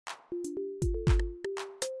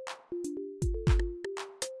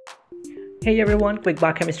Hey everyone, quick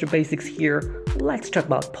biochemistry basics here. Let's talk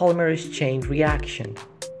about polymerase chain reaction.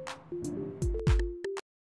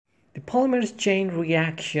 The polymerase chain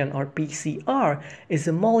reaction, or PCR, is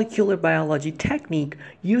a molecular biology technique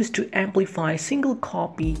used to amplify a single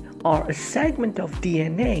copy or a segment of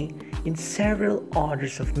DNA in several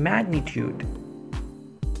orders of magnitude.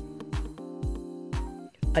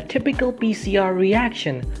 A typical PCR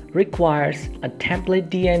reaction requires a template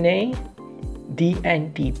DNA,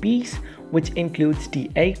 DNTPs, which includes the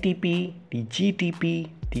ATP, the GTP,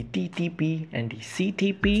 the TTP, and the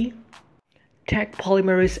CTP. Taq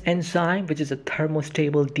polymerase enzyme, which is a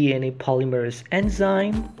thermostable DNA polymerase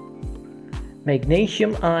enzyme.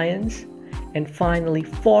 Magnesium ions, and finally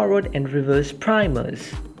forward and reverse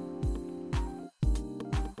primers.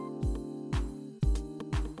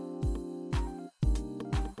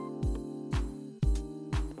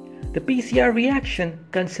 The PCR reaction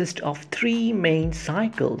consists of three main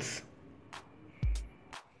cycles.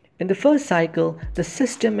 In the first cycle, the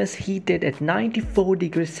system is heated at 94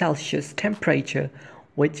 degrees Celsius temperature,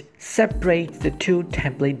 which separates the two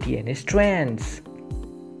template DNA strands.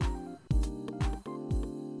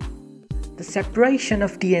 The separation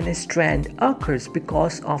of DNA strand occurs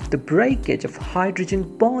because of the breakage of hydrogen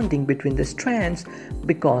bonding between the strands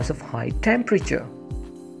because of high temperature.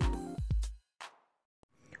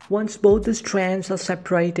 Once both the strands are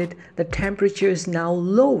separated, the temperature is now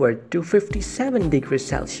lowered to 57 degrees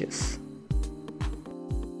Celsius.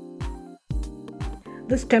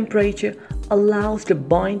 This temperature allows the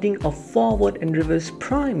binding of forward and reverse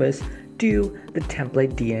primers to the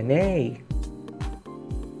template DNA.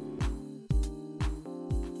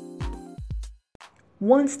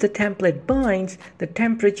 Once the template binds, the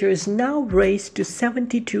temperature is now raised to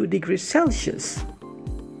 72 degrees Celsius.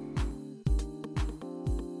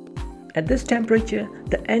 At this temperature,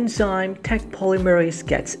 the enzyme Taq polymerase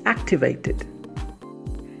gets activated,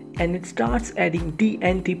 and it starts adding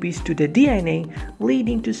DNTPs to the DNA,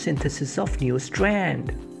 leading to synthesis of new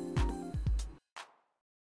strand.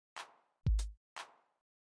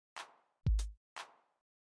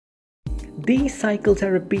 These cycles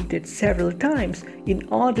are repeated several times in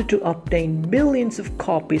order to obtain millions of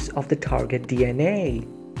copies of the target DNA.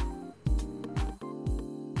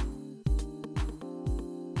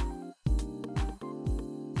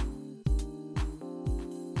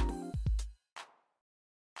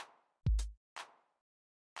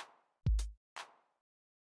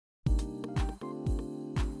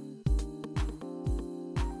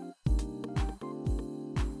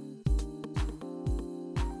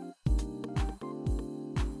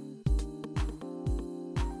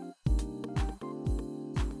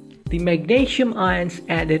 The magnesium ions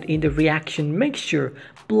added in the reaction mixture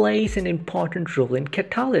plays an important role in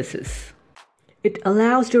catalysis. It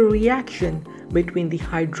allows the reaction between the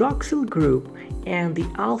hydroxyl group and the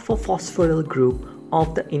alpha phosphoryl group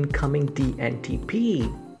of the incoming DNTP.